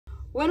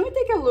When we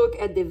take a look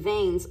at the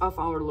veins of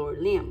our lower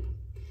limb,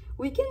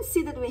 we can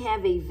see that we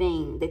have a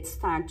vein that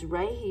starts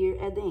right here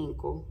at the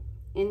ankle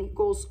and it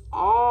goes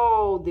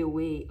all the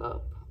way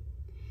up.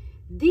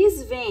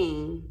 This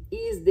vein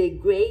is the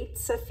Great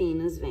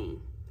Saphenous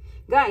Vein.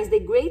 Guys, the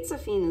Great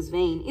Saphenous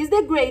Vein is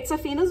the Great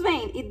Saphenous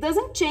Vein. It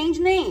doesn't change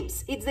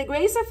names. It's the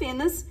Great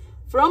Saphenous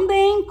from the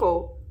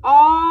ankle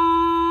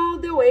all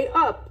the way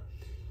up.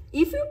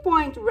 If you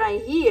point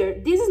right here,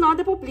 this is not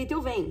the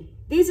popliteal vein.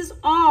 This is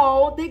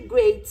all the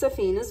Great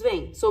Saphenous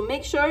Vein. So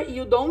make sure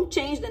you don't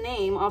change the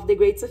name of the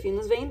Great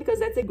Saphenous Vein because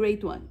that's a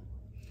great one.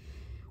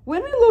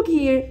 When we look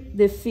here,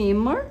 the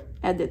femur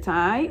at the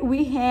thigh,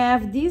 we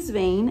have this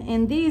vein,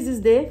 and this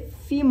is the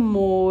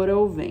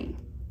femoral vein.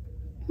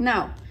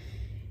 Now,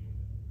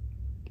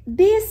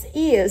 this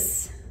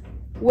is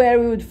where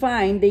we would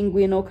find the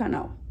inguinal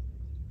canal.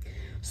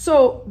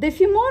 So the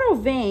femoral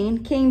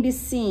vein can be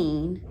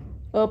seen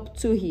up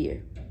to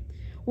here.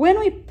 When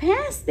we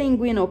pass the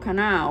inguinal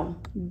canal,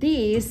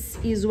 this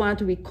is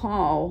what we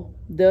call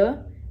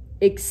the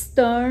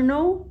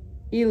external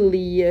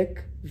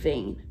iliac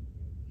vein.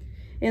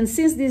 And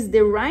since this is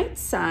the right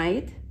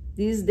side,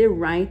 this is the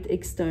right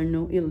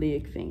external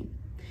iliac vein.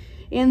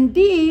 And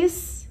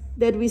this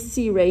that we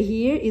see right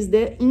here is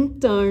the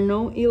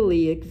internal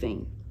iliac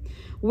vein.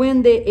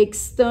 When the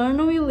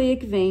external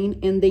iliac vein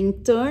and the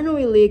internal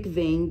iliac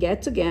vein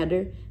get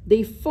together,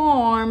 they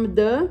form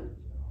the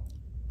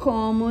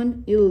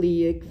common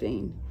iliac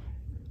vein.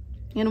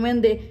 And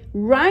when the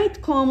right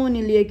common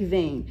iliac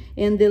vein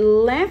and the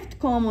left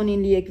common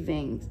iliac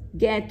vein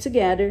get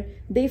together,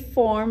 they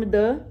form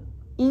the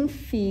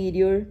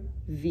inferior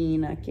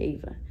vena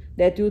cava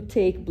that will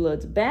take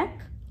blood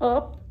back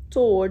up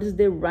towards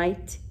the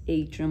right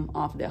atrium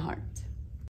of the heart.